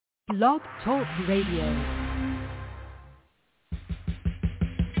Blog Talk Radio.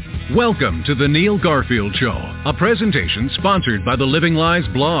 Welcome to the Neil Garfield Show, a presentation sponsored by the Living Lies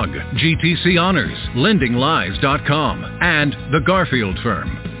blog, GTC Honors, LendingLies.com, and the Garfield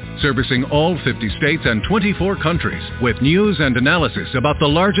Firm, servicing all 50 states and 24 countries with news and analysis about the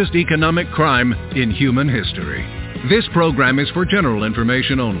largest economic crime in human history. This program is for general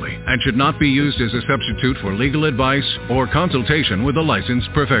information only and should not be used as a substitute for legal advice or consultation with a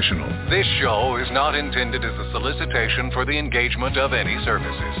licensed professional. This show is not intended as a solicitation for the engagement of any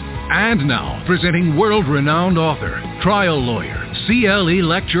services. And now, presenting world-renowned author, trial lawyer, CLE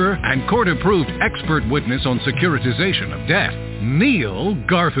lecturer, and court-approved expert witness on securitization of debt, Neil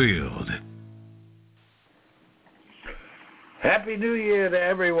Garfield. Happy New Year to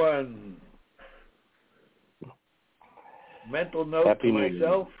everyone. Mental note Happy to New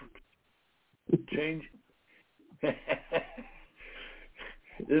myself. Change. This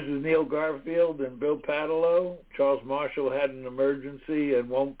is Neil Garfield and Bill Paatalo. Charles Marshall had an emergency and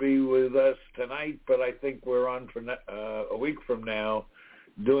won't be with us tonight, but I think we're on for a week from now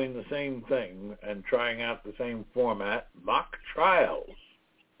doing the same thing and trying out the same format, mock trials.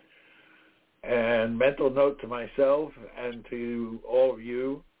 And mental note to myself and to all of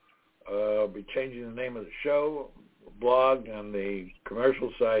you, I'll be changing the name of the show, blog and the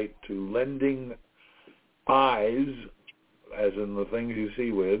commercial site to Lending Eyes, as in the things you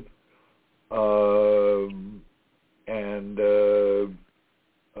see with, and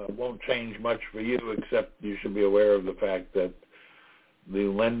won't change much for you, except you should be aware of the fact that the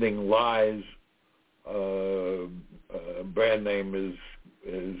Lending Lies brand name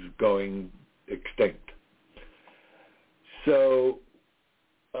is going extinct. So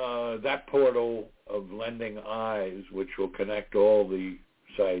that portal of Lending Eyes, which will connect all the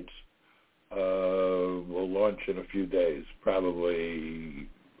sites, will launch in a few days, probably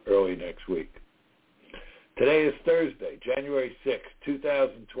early next week. Today is Thursday, January 6,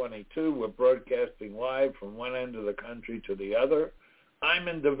 2022. We're broadcasting live from one end of the country to the other. I'm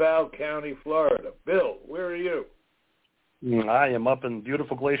in Duval County, Florida. Bill, where are you? I am up in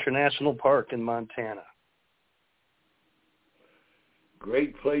beautiful Glacier National Park in Montana.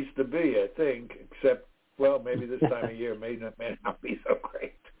 Great place to be, I think, except, well, maybe this time of year may not be so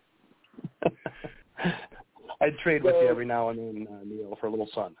great. I'd trade with you every now and then, Neil, for a little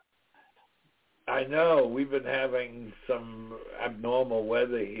sun. I know. We've been having some abnormal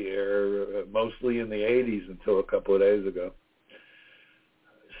weather here, mostly in the 80s until a couple of days ago.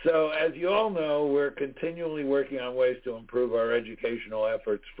 So, as you all know, we're continually working on ways to improve our educational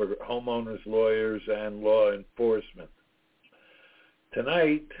efforts for homeowners, lawyers, and law enforcement.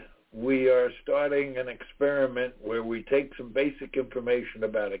 Tonight, we are starting an experiment where we take some basic information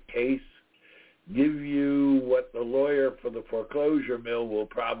about a case, give you what the lawyer for the foreclosure mill will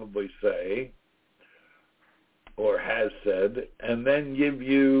probably say, or has said, and then give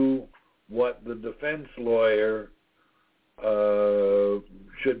you what the defense lawyer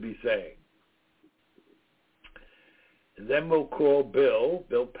should be saying. Then we'll call Bill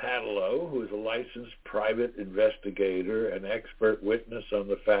Paatalo, who is a licensed private investigator and expert witness on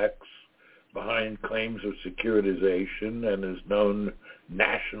the facts behind claims of securitization and is known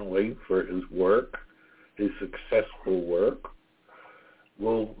nationally for his work, his successful work.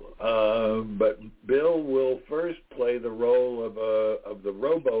 But Bill will first play the role of the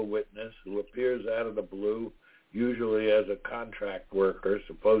robo-witness who appears out of the blue, usually as a contract worker,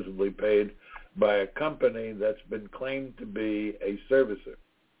 supposedly paid by a company that's been claimed to be a servicer.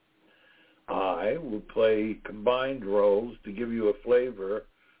 I will play combined roles to give you a flavor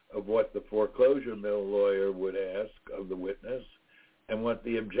of what the foreclosure mill lawyer would ask of the witness and what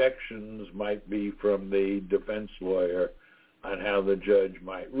the objections might be from the defense lawyer on how the judge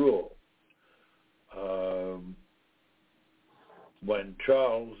might rule. When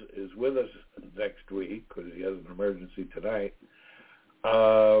Charles is with us next week, because he has an emergency tonight,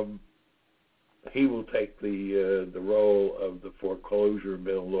 he will take the role of the foreclosure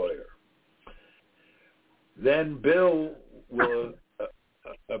mill lawyer. Then Bill will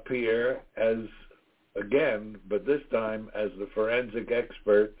appear as, again, but this time as the forensic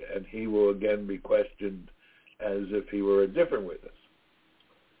expert, and he will again be questioned as if he were a different witness.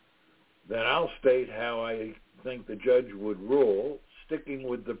 Then I'll state how I think the judge would rule, sticking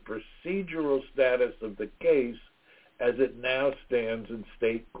with the procedural status of the case as it now stands in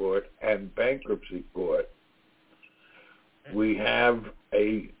state court and bankruptcy court. We have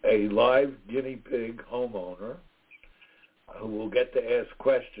a live guinea pig homeowner who will get to ask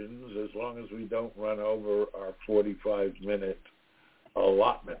questions as long as we don't run over our 45-minute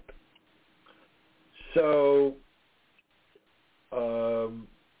allotment. So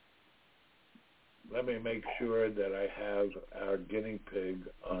let me make sure that I have our guinea pig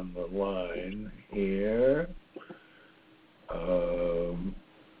on the line here.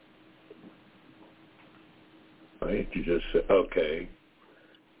 Right, you just said, okay.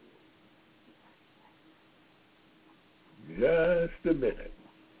 Just a minute.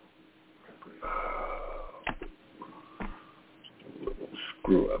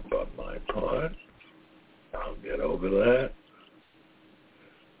 Screw up on my part. I'll get over that.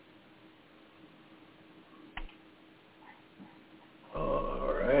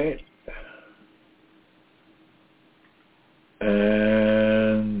 All right.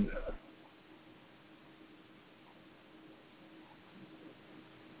 And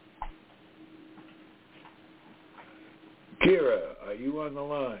Kira, are you on the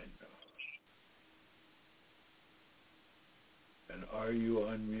line? And are you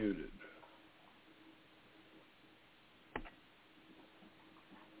unmuted?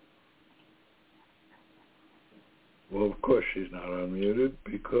 Well, of course she's not unmuted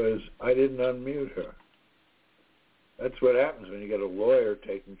because I didn't unmute her. That's what happens when you get a lawyer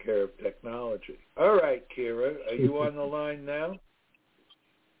taking care of technology. All right, Kira, are you on the line now?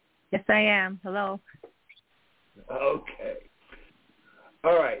 Yes, I am. Hello. Okay.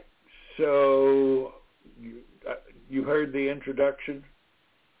 All right. So you heard the introduction?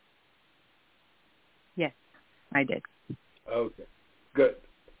 Yes, I did. Okay. Good.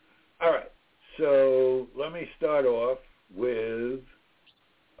 All right. So let me start off with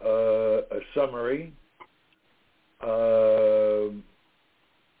a summary of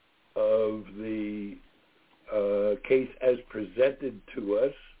the case as presented to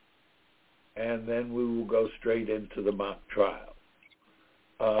us, and then we will go straight into the mock trial.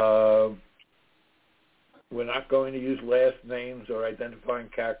 We're not going to use last names or identifying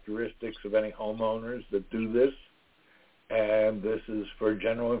characteristics of any homeowners that do this, and this is for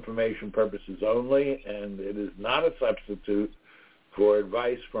general information purposes only, and it is not a substitute for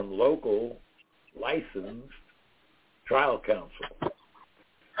advice from local licensed trial counsel.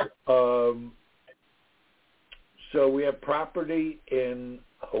 So we have property in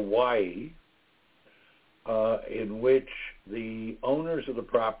Hawaii in which the owners of the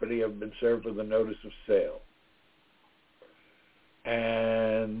property have been served with a notice of sale.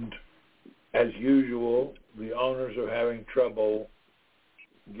 And as usual, the owners are having trouble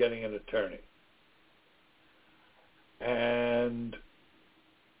getting an attorney. And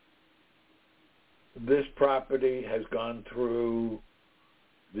this property has gone through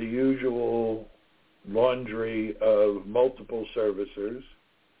the usual laundry of multiple servicers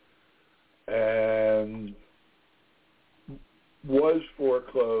and was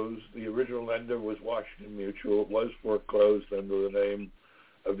foreclosed. The original lender was Washington Mutual. It was foreclosed under the name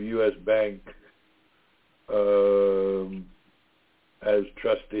of U.S. Bank as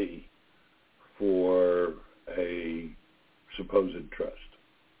trustee for a supposed trust.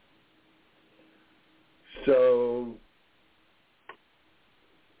 So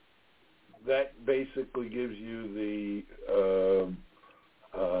that basically gives you the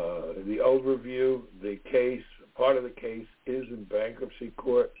overview. The case, part of the case, is in bankruptcy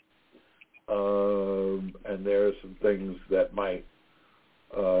court, and there are some things that might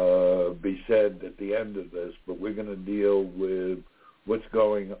be said at the end of this, but we're going to deal with what's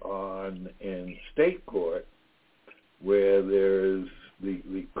going on in state court, where there's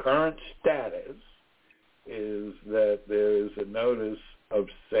the current status is that there is a notice of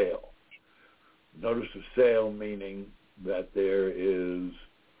sale. Notice of sale meaning that there is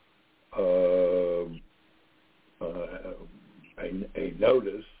a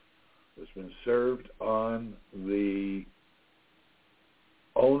notice that's been served on the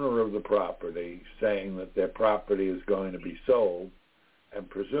owner of the property saying that their property is going to be sold, and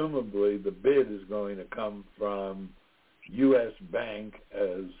presumably the bid is going to come from U.S. Bank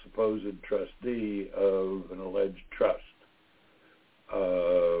as supposed trustee of an alleged trust,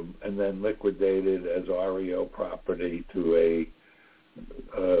 and then liquidated as REO property to a,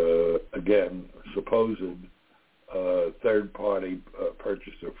 again, supposed third-party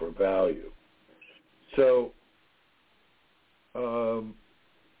purchaser for value. So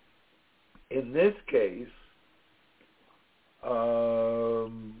in this case,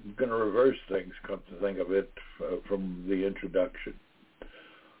 I'm going to reverse things, come to think of it, from the introduction.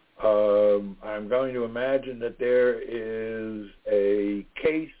 I'm going to imagine that there is a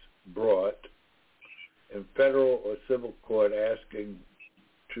case brought in federal or civil court asking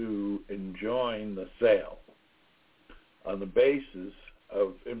to enjoin the sale on the basis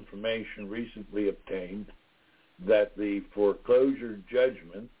of information recently obtained that the foreclosure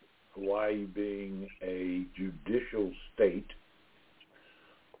judgment, Hawaii being a judicial state,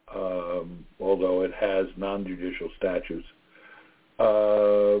 although it has non-judicial statutes,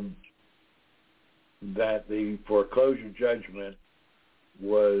 that the foreclosure judgment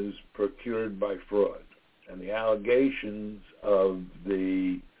was procured by fraud. And the allegations of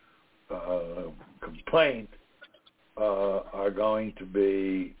the complaint are going to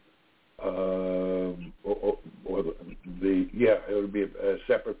be, it would be a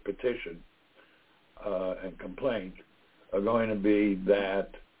separate petition and complaint, are going to be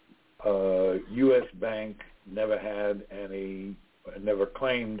that U.S. Bank never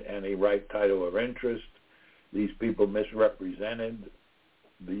claimed any right, title, or interest. These people misrepresented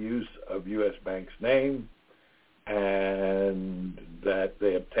the use of U.S. Bank's name, and that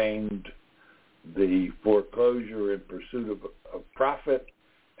they obtained the foreclosure in pursuit of profit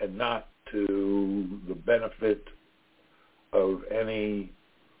and not to the benefit of any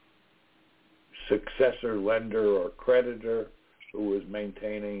successor lender or creditor who was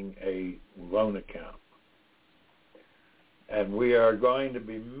maintaining a loan account. And we are going to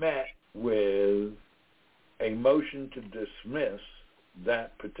be met with a motion to dismiss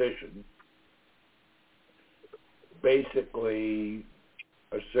that petition, basically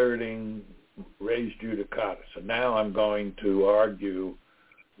asserting res judicata. So now I'm going to argue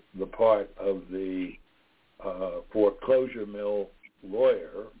the part of the foreclosure mill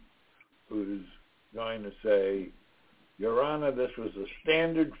lawyer who's going to say, Your Honor, this was a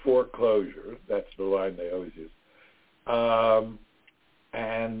standard foreclosure. That's the line they always use.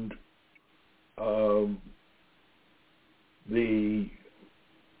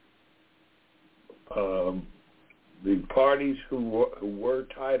 The parties who were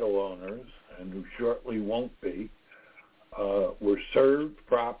title owners and who shortly won't be were served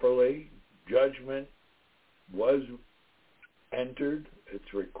properly. Judgment was entered.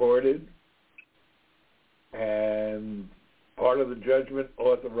 It's recorded. And part of the judgment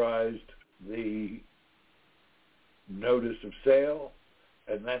authorized the notice of sale,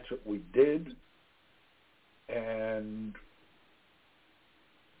 and that's what we did. And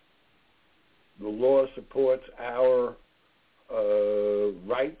the law supports our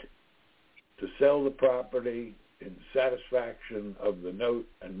right to sell the property in satisfaction of the note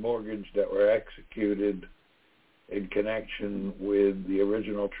and mortgage that were executed in connection with the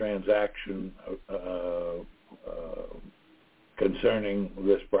original transaction concerning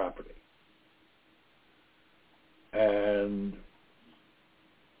this property. And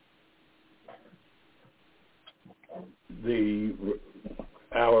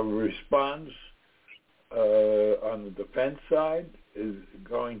our response on the defense side is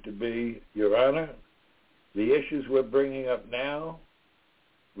going to be, Your Honor, the issues we're bringing up now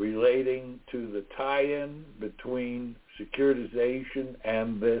relating to the tie-in between securitization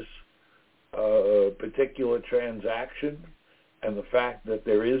and this particular transaction, and the fact that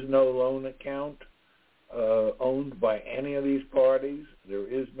there is no loan account owned by any of these parties, there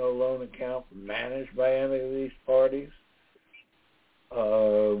is no loan account managed by any of these parties.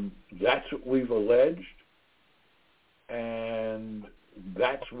 That's what we've alleged, and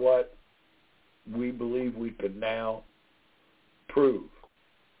that's what we believe we can now prove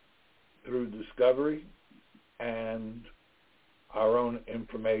through discovery and our own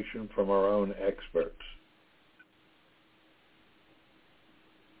information from our own experts.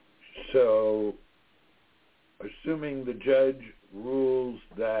 So, assuming the judge rules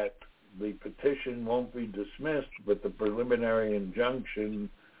that the petition won't be dismissed, but the preliminary injunction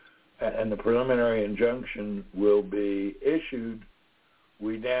will be issued,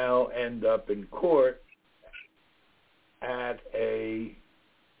 we now end up in court at an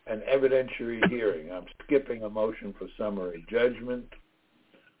evidentiary hearing. I'm skipping a motion for summary judgment.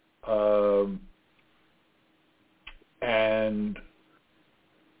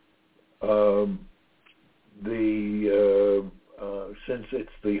 Since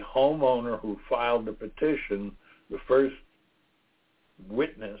it's the homeowner who filed the petition, the first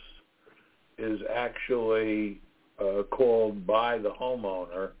witness is actually called by the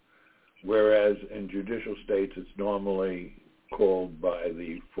homeowner, whereas in judicial states it's normally called by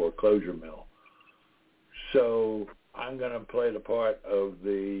the foreclosure mill. So I'm going to play the part of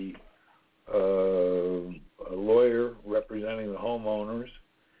the lawyer representing the homeowners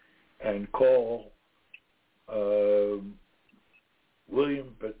and call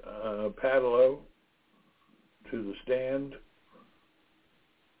William Paatalo to the stand.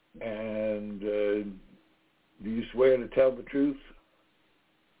 And do you swear to tell the truth?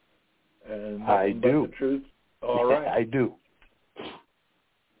 And I do. The truth? All right. I do.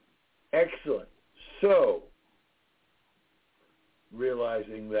 Excellent. So,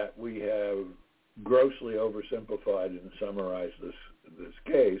 realizing that we have grossly oversimplified and summarized this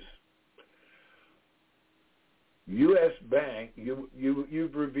case. U.S. Bank,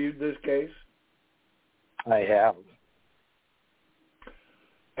 you've reviewed this case? I have.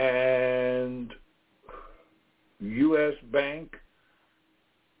 And U.S. Bank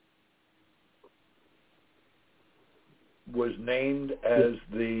was named as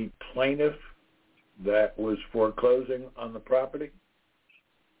the plaintiff that was foreclosing on the property?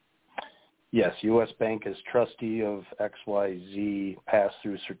 Yes, U.S. Bank is trustee of XYZ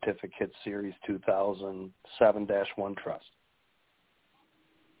Pass-Through Certificate Series 2007-1 Trust.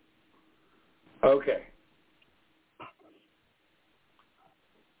 Okay.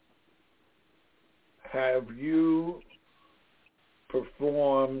 Have you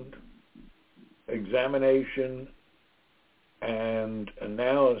performed examination and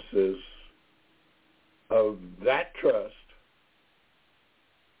analysis of that trust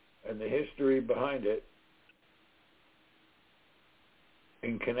and the history behind it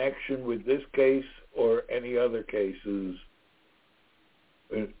in connection with this case or any other cases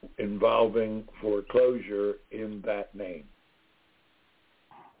involving foreclosure in that name?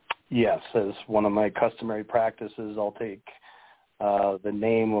 Yes, as one of my customary practices, I'll take the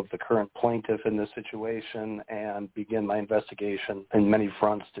name of the current plaintiff in this situation and begin my investigation in many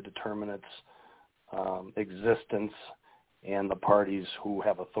fronts to determine its existence and the parties who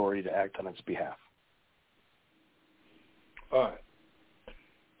have authority to act on its behalf. All right.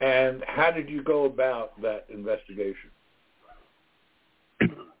 And how did you go about that investigation?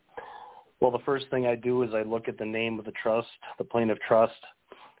 Well, the first thing I do is I look at the name of the trust, the plaintiff trust,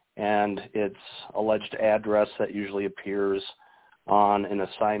 and its alleged address that usually appears on an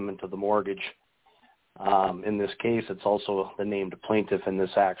assignment of the mortgage. In this case, it's also the named plaintiff in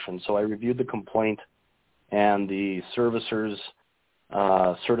this action. So I reviewed the complaint and the servicer's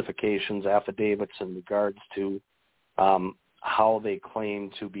certifications, affidavits in regards to how they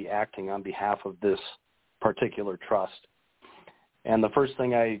claim to be acting on behalf of this particular trust. And the first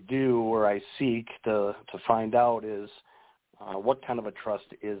thing I do or I seek to find out is what kind of a trust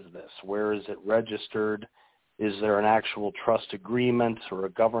is this? Where is it registered? Is there an actual trust agreement or a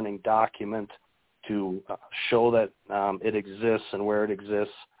governing document to show that it exists and where it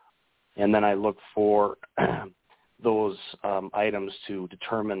exists? And then I look for those items to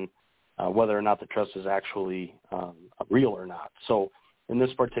determine whether or not the trust is actually real or not. So in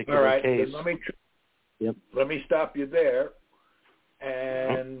this particular case... Let me stop you there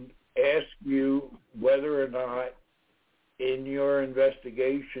and ask you whether or not in your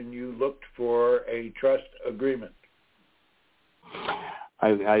investigation you looked for a trust agreement.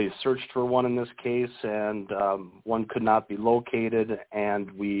 I searched for one in this case, and one could not be located,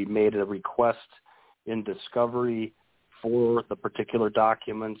 and we made a request in discovery for the particular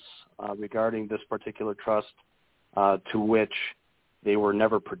documents regarding this particular trust, to which they were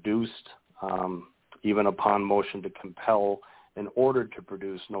never produced, even upon motion to compel. In order to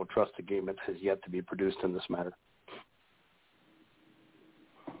produce, no trust agreement has yet to be produced in this matter.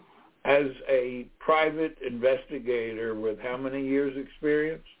 As a private investigator with how many years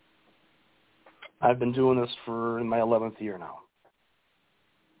experience? I've been doing this in my 11th year now.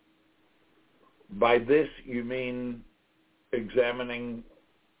 By this, you mean examining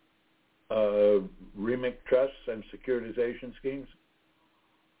REMIC trusts and securitization schemes?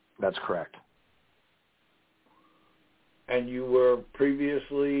 That's correct. And you were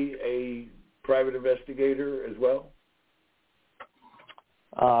previously a private investigator as well?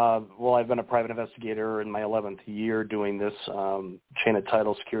 Well, I've been a private investigator in my 11th year doing this chain of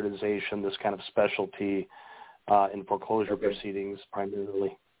title securitization, this kind of specialty in foreclosure proceedings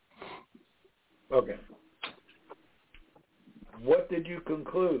primarily. Okay. What did you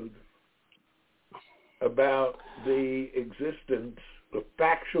conclude about the existence, the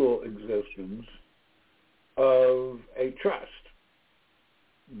factual existence of a trust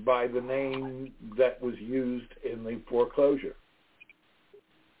by the name that was used in the foreclosure?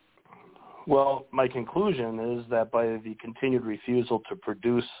 Well, my conclusion is that by the continued refusal to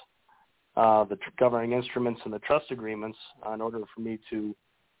produce the governing instruments and the trust agreements in order for me to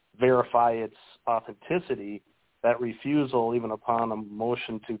verify its authenticity, that refusal, even upon a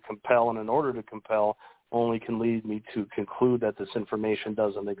motion to compel and an order to compel, only can lead me to conclude that this information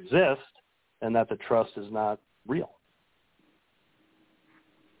doesn't exist and that the trust is not real.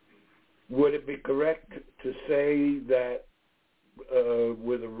 Would it be correct to say that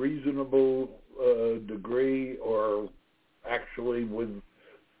with a reasonable degree, or actually with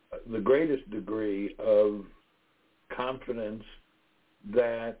the greatest degree of confidence,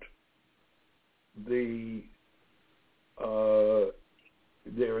 that there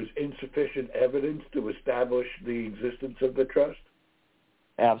is insufficient evidence to establish the existence of the trust?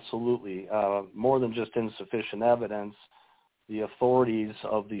 Absolutely. More than just insufficient evidence, the authorities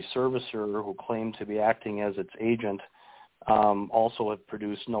of the servicer who claim to be acting as its agent also have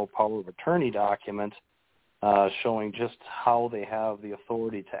produced no power of attorney document showing just how they have the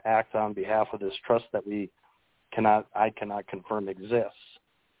authority to act on behalf of this trust that I cannot confirm exists.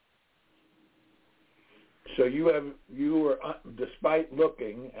 So you were, despite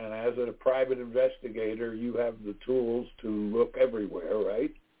looking, and as a private investigator, you have the tools to look everywhere,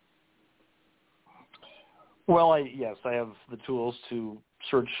 right? Well, yes, I have the tools to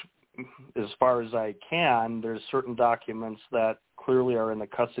search as far as I can. There's certain documents that clearly are in the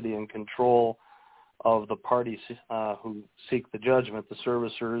custody and control of the parties who seek the judgment, the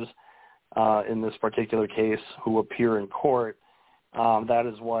servicers in this particular case, who appear in court. That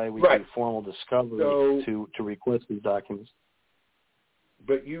is why we do formal discovery to request these documents.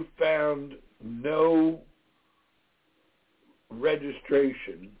 But you found no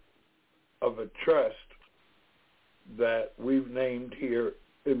registration of a trust that we've named here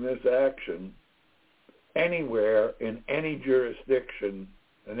in this action anywhere in any jurisdiction,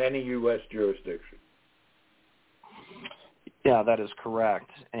 in any U.S. jurisdiction. Yeah, that is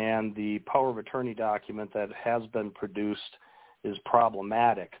correct. And the power of attorney document that has been produced is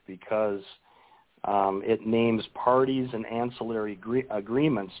problematic because it names parties and ancillary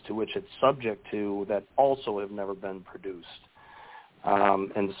agreements to which it's subject to that also have never been produced.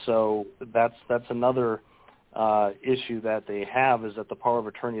 And so that's another issue that they have, is that the power of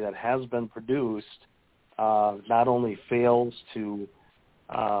attorney that has been produced not only fails to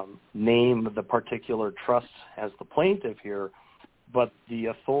name the particular trust as the plaintiff here, but the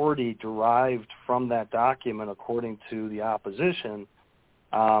authority derived from that document, according to the opposition,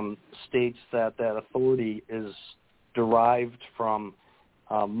 states that that authority is derived from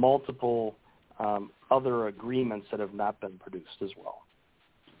multiple other agreements that have not been produced as well.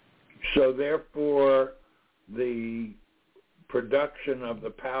 So therefore, the production of the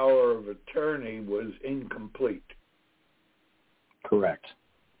power of attorney was incomplete. Correct.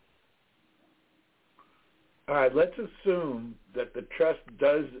 All right, let's assume that the trust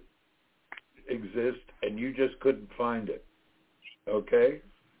does exist and you just couldn't find it. Okay?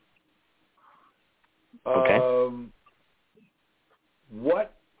 Okay.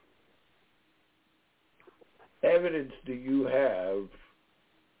 What evidence do you have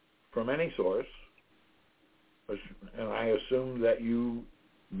from any source, and I assume that you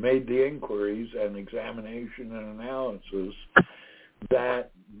made the inquiries and examination and analysis,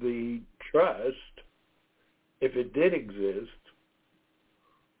 that the trust, if it did exist,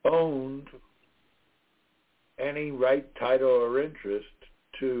 owned any right, title, or interest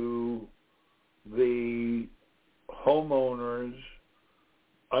to the homeowner's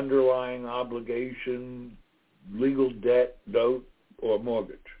underlying obligation, legal debt, note, or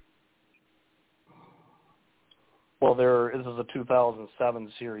mortgage? Well, this is a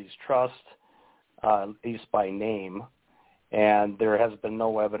 2007 series trust, at least by name, and there has been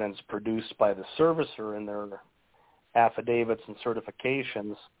no evidence produced by the servicer in their affidavits and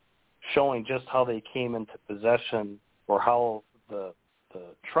certifications showing just how they came into possession, or how the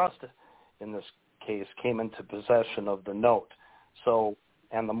trust in this case came into possession of the note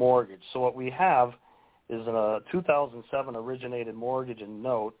and the mortgage. So what we have is a 2007 originated mortgage and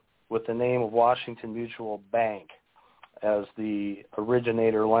note with the name of Washington Mutual Bank as the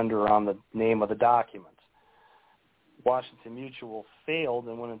originator lender on the name of the document. Washington Mutual failed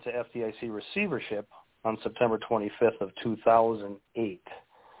and went into FDIC receivership on September 25th of 2008.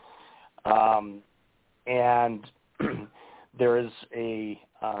 And there is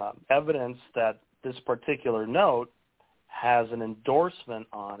evidence that this particular note has an endorsement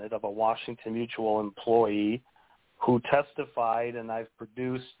on it of a Washington Mutual employee who testified, and I've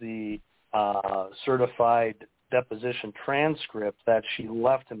produced the certified deposition transcript, that she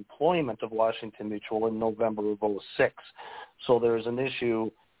left employment of Washington Mutual in November of 2006. So there's an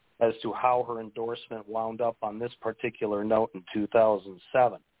issue as to how her endorsement wound up on this particular note in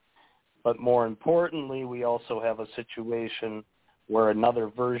 2007. But more importantly, we also have a situation where another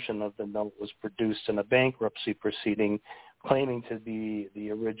version of the note was produced in a bankruptcy proceeding, claiming to be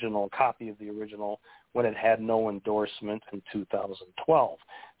the original copy of the original when it had no endorsement in 2012.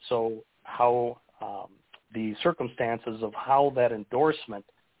 So how the circumstances of how that endorsement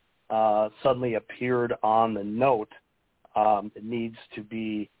suddenly appeared on the note needs to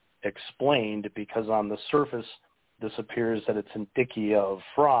be explained, because on the surface this appears that it's indicia of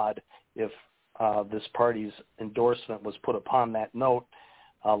fraud if this party's endorsement was put upon that note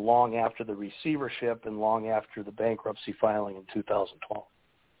long after the receivership and long after the bankruptcy filing in 2012.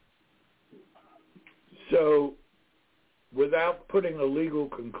 So without putting a legal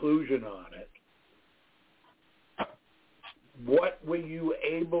conclusion on it, what were you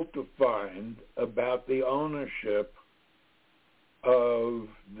able to find about the ownership of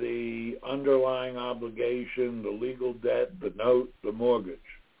the underlying obligation, the legal debt, the note, the mortgage?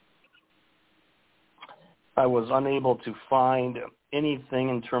 I was unable to find anything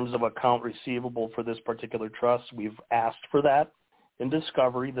in terms of account receivable for this particular trust. We've asked for that in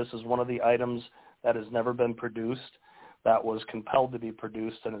discovery. This is one of the items that has never been produced, that was compelled to be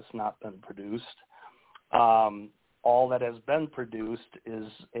produced, and it's not been produced. All that has been produced is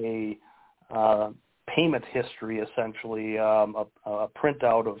a payment history, essentially, a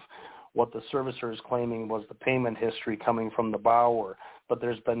printout of what the servicer is claiming was the payment history coming from the borrower. But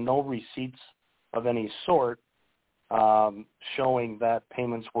there's been no receipts of any sort showing that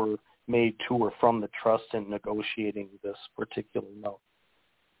payments were made to or from the trust in negotiating this particular note.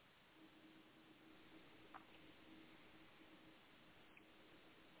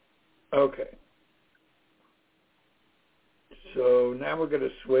 Okay. So now we're going to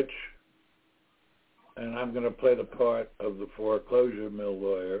switch, and I'm going to play the part of the foreclosure mill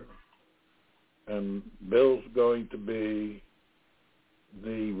lawyer, and Bill's going to be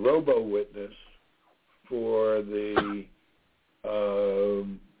the robo-witness for the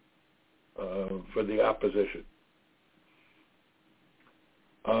opposition.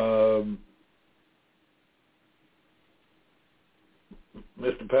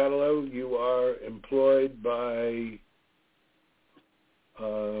 Mr. Paatalo, you are employed by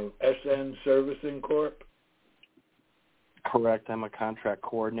SN Servicing Corp? Correct. I'm a contract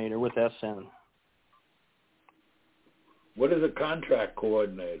coordinator with SN. What is a contract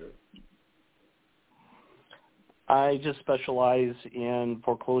coordinator? I just specialize in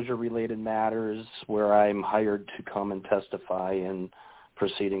foreclosure-related matters where I'm hired to come and testify in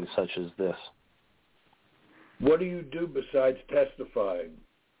proceedings such as this. What do you do besides testifying?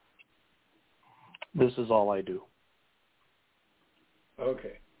 This is all I do.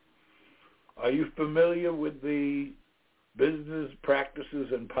 Okay. Are you familiar with the business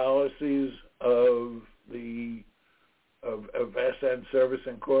practices and policies of SN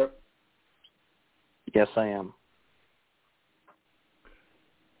Servicing Corp? Yes, I am.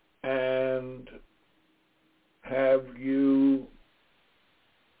 And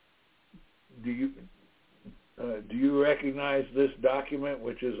do you recognize this document,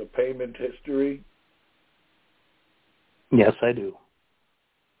 which is a payment history? Yes, I do.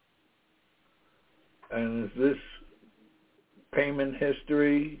 And is this payment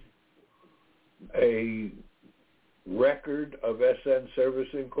history a record of SN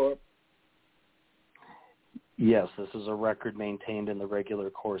Servicing Corp? Yes, this is a record maintained in the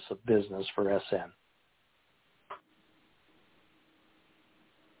regular course of business for SN.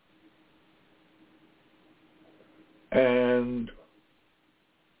 And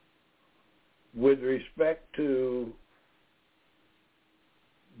with respect to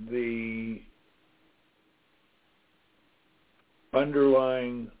the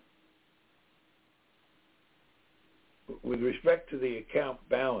account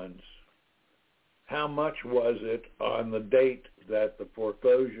balance, how much was it on the date that the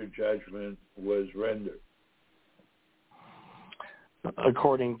foreclosure judgment was rendered?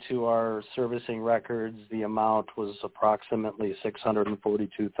 According to our servicing records, the amount was approximately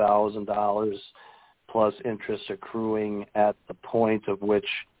 $642,000 plus interest accruing at the point of which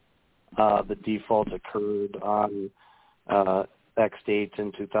the default occurred on X date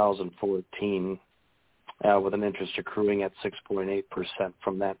in 2014, with an interest accruing at 6.8%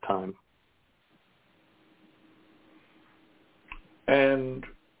 from that time. And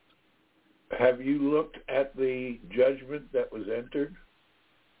have you looked at the judgment that was entered?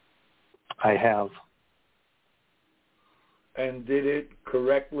 I have. And did it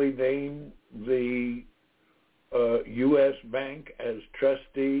correctly name the U.S. Bank as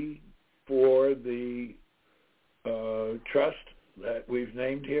trustee for the trust that we've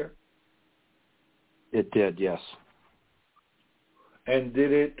named here? It did, yes. And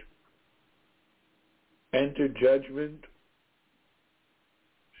did it enter judgment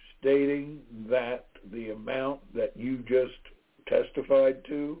stating that the amount that you just testified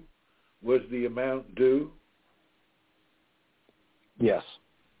to was the amount due? Yes.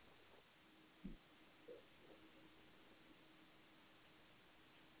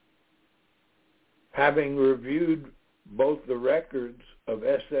 Having reviewed both the records of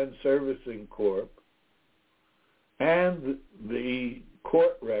SN Servicing Corp. and the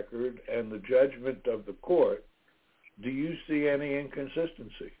court record and the judgment of the court, do you see any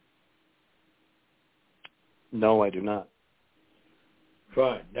inconsistency? No, I do not.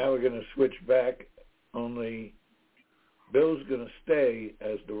 Fine. Now we're going to switch back only Bill's going to stay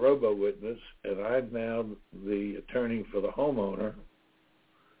as the robo-witness, and I'm now the attorney for the homeowner,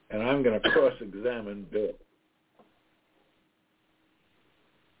 and I'm going to cross-examine Bill.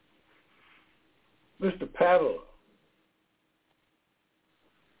 Mr. Paatalo,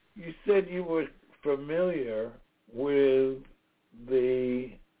 you said you were familiar with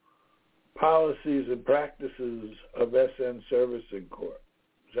the policies and practices of SN Servicing Corp.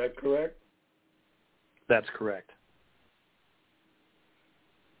 Is that correct? That's correct.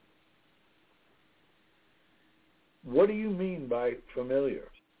 What do you mean by familiar?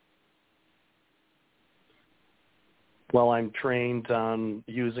 Well, I'm trained on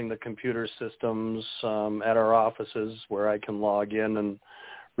using the computer systems at our offices where I can log in and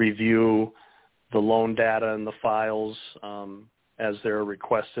review the loan data and the files as they're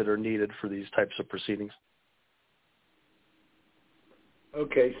requested or needed for these types of proceedings.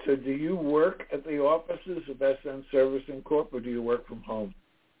 Okay, so do you work at the offices of SN Servicing Corp. or do you work from home?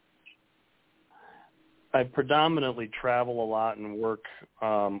 I predominantly travel a lot and work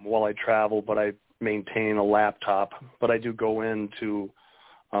while I travel, but I maintain a laptop. But I do go into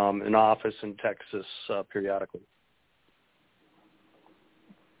an office in Texas periodically.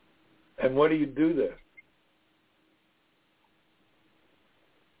 And what do you do there?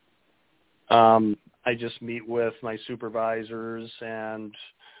 I just meet with my supervisors and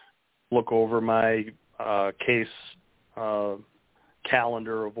look over my case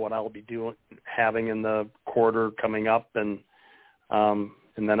calendar of what I'll be having in the quarter coming up, and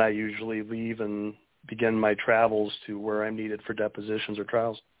then I usually leave and begin my travels to where I'm needed for depositions or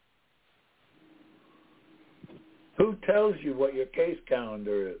trials. Who tells you what your case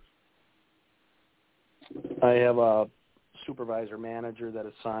calendar is? I have a supervisor manager that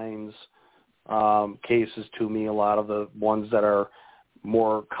assigns cases to me. A lot of the ones that are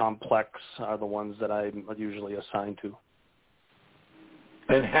more complex are the ones that I'm usually assigned to.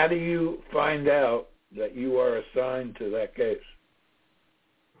 And how do you find out that you are assigned to that case?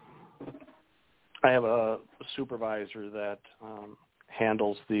 I have a supervisor that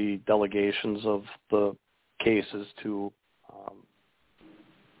handles the delegations of the cases to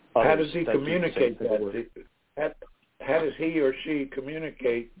how does he communicate that? How does he or she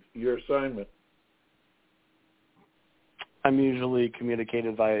communicate your assignment? I'm usually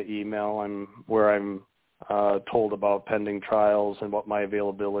communicated via email. I'm told about pending trials and what my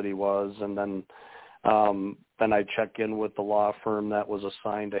availability was, and then I check in with the law firm that was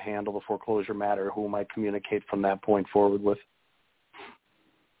assigned to handle the foreclosure matter, whom I communicate from that point forward with.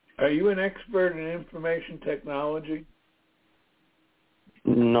 Are you an expert in information technology?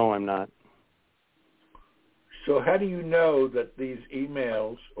 No, I'm not. So how do you know that these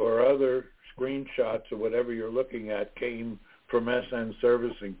emails or other screenshots or whatever you're looking at came from SN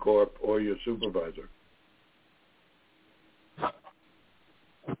Servicing Corp. or your supervisor?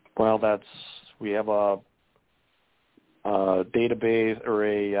 Well, we have a database or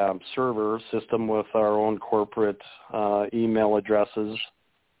a server system with our own corporate email addresses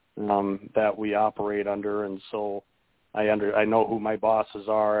that we operate under, and so I know who my bosses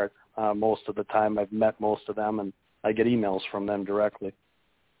are. Most of the time, I've met most of them, and I get emails from them directly.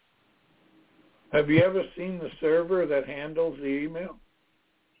 Have you ever seen the server that handles the email?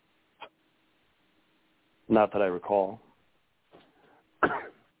 Not that I recall.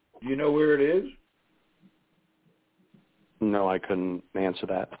 Do you know where it is? No, I couldn't answer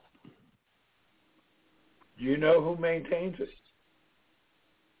that. Do you know who maintains it?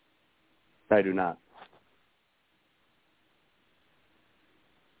 I do not.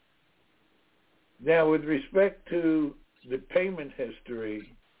 Now, with respect to the payment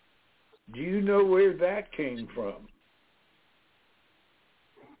history, do you know where that came from?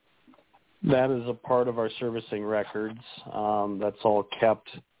 That is a part of our servicing records. That's all kept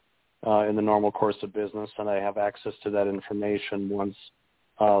in the normal course of business, and I have access to that information once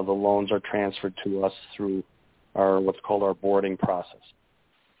the loans are transferred to us through what's called our boarding process.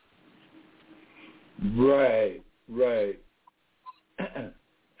 Right.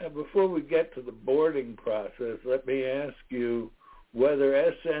 Before we get to the boarding process, let me ask you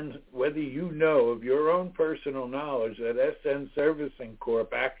whether you know of your own personal knowledge that SN Servicing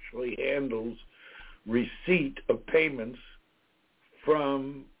Corp. actually handles receipt of payments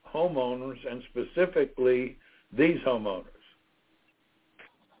from homeowners, and specifically these homeowners.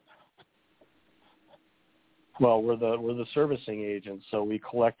 Well, we're the servicing agent, so we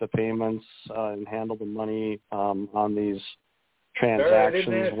collect the payments and handle the money on these transactions. Sir, I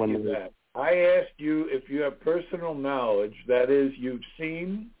didn't ask you that. I asked you if you have personal knowledge, that is, you've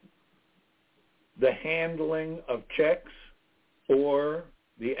seen the handling of checks or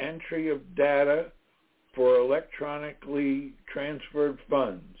the entry of data for electronically transferred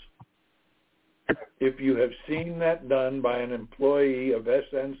funds, if you have seen that done by an employee of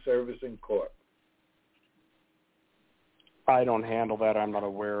SN Servicing Corp. I don't handle that. I'm not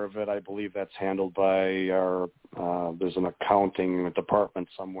aware of it. I believe that's handled by our, there's an accounting department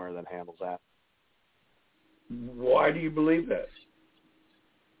somewhere that handles that. Why do you believe that?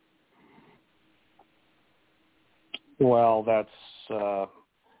 Well, that's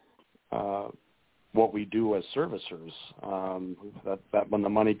what we do as servicers. That when the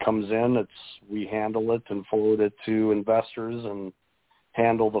money comes in, we handle it and forward it to investors and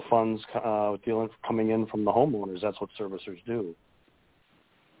handle the funds coming in from the homeowners. That's what servicers do.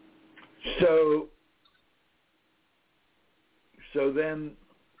 So then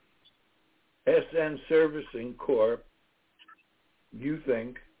SN Servicing Corp, you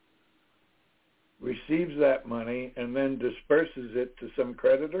think, receives that money and then disperses it to some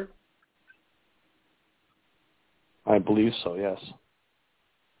creditor? I believe so, yes.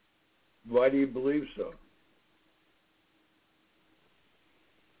 Why do you believe so?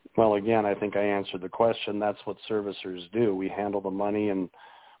 Well, again, I think I answered the question. That's what servicers do. We handle the money and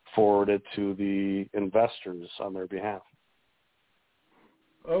forward it to the investors on their behalf.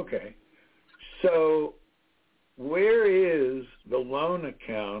 Okay. So where is the loan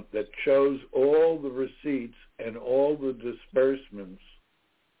account that shows all the receipts and all the disbursements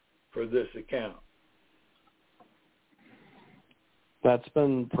for this account? That's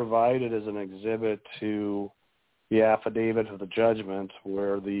been provided as an exhibit to the affidavit of the judgment,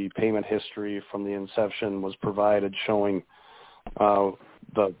 where the payment history from the inception was provided, showing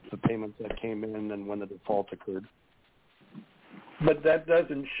the payments that came in and when the default occurred. But that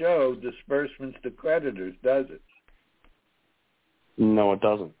doesn't show disbursements to creditors, does it? No, it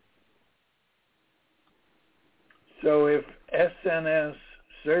doesn't. So if SNS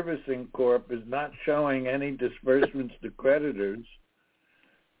Servicing Corp is not showing any disbursements to creditors,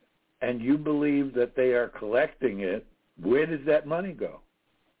 and you believe that they are collecting it, where does that money go?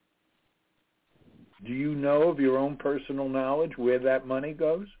 Do you know of your own personal knowledge where that money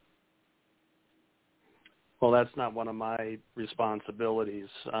goes? Well, that's not one of my responsibilities.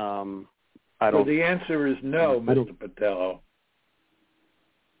 So the answer is no, Mr. Paatalo.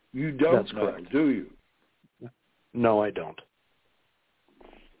 You don't That's know, correct. do you? No, I don't.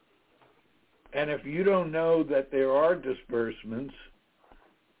 And if you don't know that there are disbursements,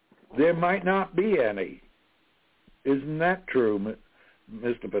 there might not be any. Isn't that true,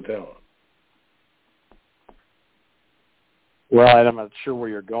 Mr. Paatalo? Well, I'm not sure where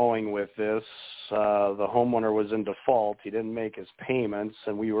you're going with this. The homeowner was in default. He didn't make his payments,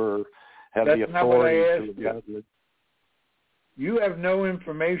 and we had the That's not what I authority asked you. You have no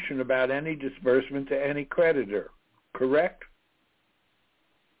information about any disbursement to any creditor, correct?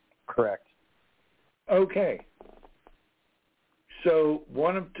 Correct. Okay. So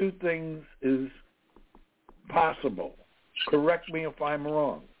one of two things is possible. Correct me if I'm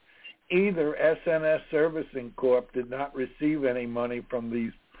wrong. Either SNS Servicing Corp did not receive any money from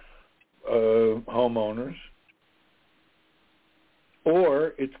these homeowners,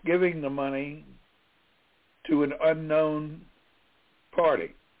 or it's giving the money to an unknown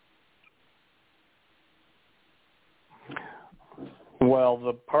party. Well,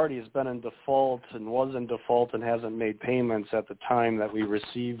 the party has been in default and was in default and hasn't made payments at the time that we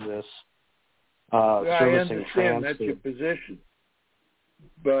received this servicing I understand transfer. that's your position.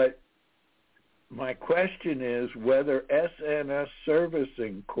 But my question is whether SNS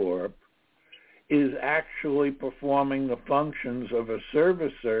Servicing Corp is actually performing the functions of a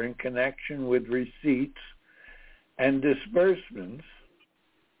servicer in connection with receipts and disbursements.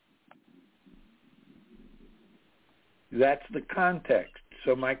 That's the context.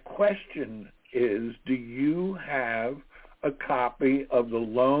 So my question is, do you have a copy of the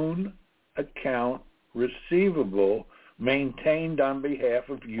loan account receivable maintained on behalf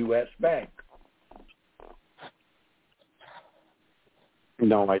of U.S. Bank?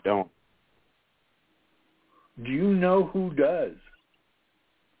 No, I don't. Do you know who does?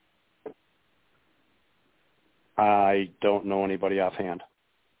 I don't know anybody offhand.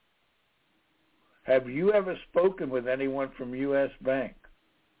 Have you ever spoken with anyone from U.S. Bank?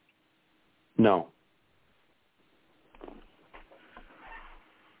 No.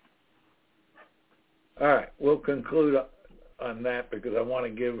 All right, we'll conclude on that because I want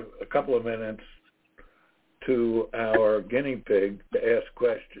to give a couple of minutes to our guinea pig to ask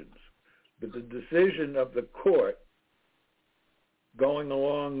questions. But the decision of the court, going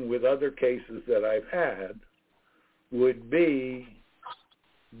along with other cases that I've had, would be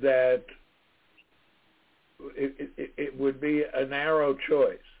that it would be a narrow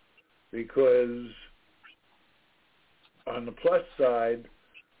choice, because on the plus side,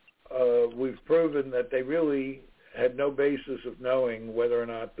 we've proven that they really had no basis of knowing whether or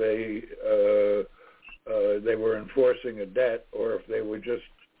not they were enforcing a debt or if they were just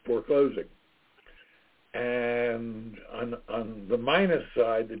foreclosing. And on the minus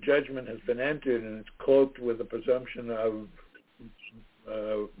side, the judgment has been entered and it's cloaked with the presumption of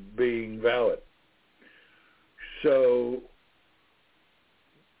being valid. So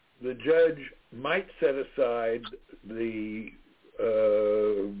the judge might set aside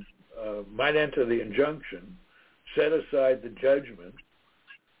might enter the injunction, set aside the judgment,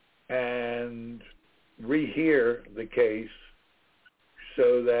 and rehear the case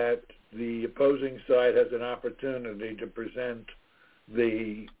so that the opposing side has an opportunity to present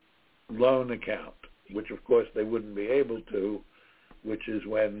the loan account, which of course they wouldn't be able to, which is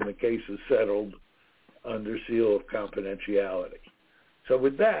when the case is settled under seal of confidentiality. So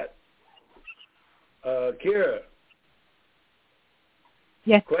with that, Kira.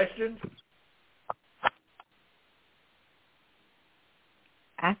 Yes. Questions?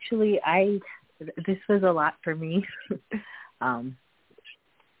 Actually, this was a lot for me. I'm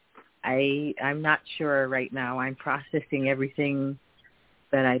not sure right now. I'm processing everything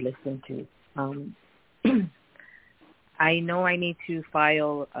that I listened to. I know I need to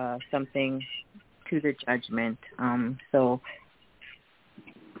file something to the judgment.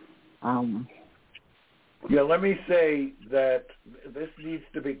 Yeah, let me say that this needs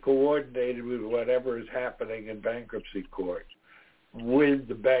to be coordinated with whatever is happening in bankruptcy court with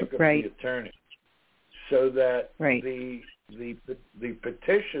the bankruptcy attorney, so that the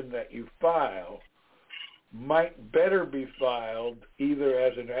petition that you file might better be filed either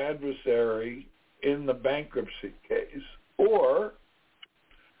as an adversary in the bankruptcy case or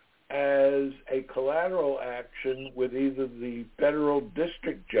as a collateral action with either the federal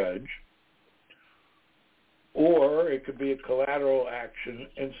district judge, or it could be a collateral action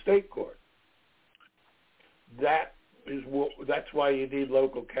in state court. That's why you need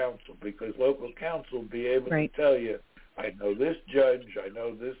local counsel, because local counsel will be able to tell you, I know this judge, I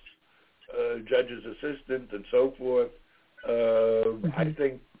know this judge's assistant, and so forth. I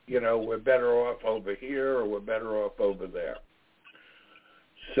think, we're better off over here or we're better off over there.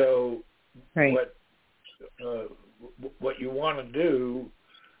 So what you want to do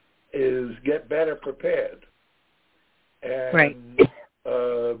is get better prepared.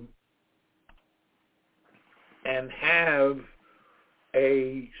 And have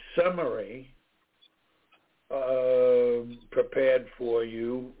a summary prepared for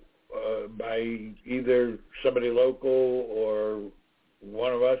you by either somebody local or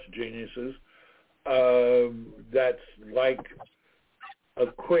one of us geniuses. That's like a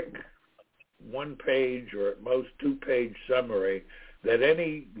quick one-page or at most two-page summary that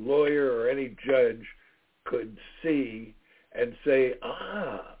any lawyer or any judge could see and say,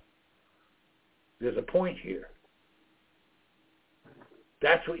 there's a point here.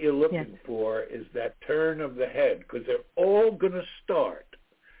 That's what you're looking for, is that turn of the head, because they're all going to start,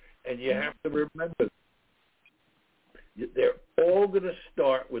 and you have to remember, they're all going to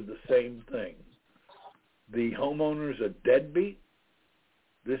start with the same thing. The homeowner's a deadbeat.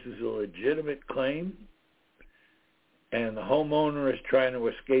 This is a legitimate claim, and the homeowner is trying to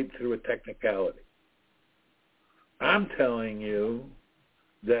escape through a technicality. I'm telling you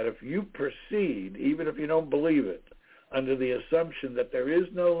that if you proceed, even if you don't believe it, under the assumption that there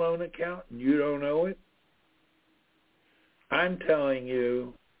is no loan account and you don't know it, I'm telling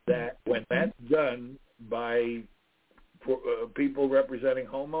you that when that's done by people representing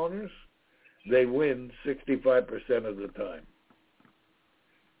homeowners, they win 65% of the time,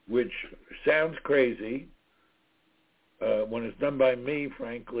 which sounds crazy. When it's done by me,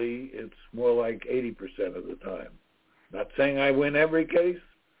 frankly, it's more like 80% of the time. Not saying I win every case,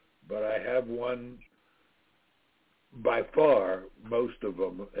 but I have won by far most of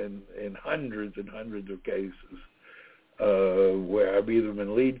them in hundreds and hundreds of cases where I've either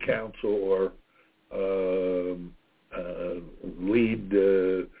been lead counsel or lead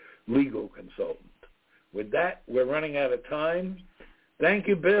legal consultant. With that, we're running out of time. Thank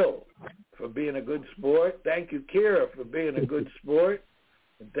you, Bill, for being a good sport. Thank you, Kira, for being a good sport.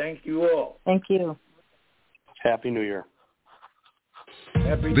 And thank you all. Thank you. Happy New Year.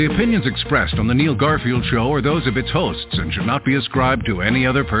 The opinions expressed on The Neil Garfield Show are those of its hosts and should not be ascribed to any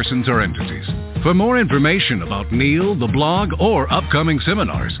other persons or entities. For more information about Neil, the blog, or upcoming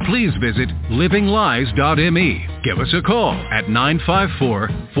seminars, please visit livinglies.me. Give us a call at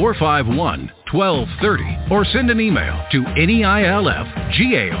 954-451-1230 or send an email to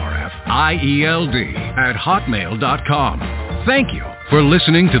neilfgarfield@hotmail.com. Thank you for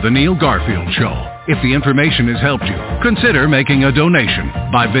listening to The Neil Garfield Show. If the information has helped you, consider making a donation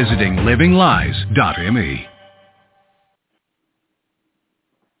by visiting livinglies.me.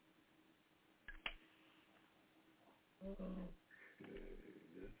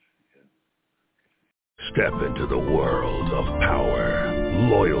 Step into the world of power,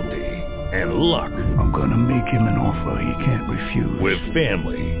 loyalty, and luck. I'm gonna make him an offer he can't refuse. With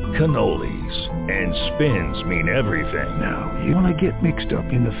family, cannolis, and spins mean everything. Now, you wanna get mixed up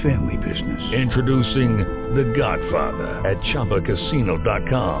in the family business. Introducing The Godfather at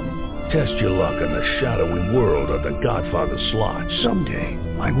ChumbaCasino.com. Test your luck in the shadowy world of The Godfather slot. Someday,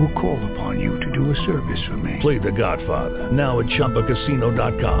 I will call upon you to do a service for me. Play The Godfather now at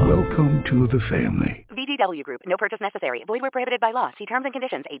ChumbaCasino.com. Welcome to the family. VGW Group. No purchase necessary. Void where prohibited by law. See terms and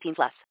conditions. 18+.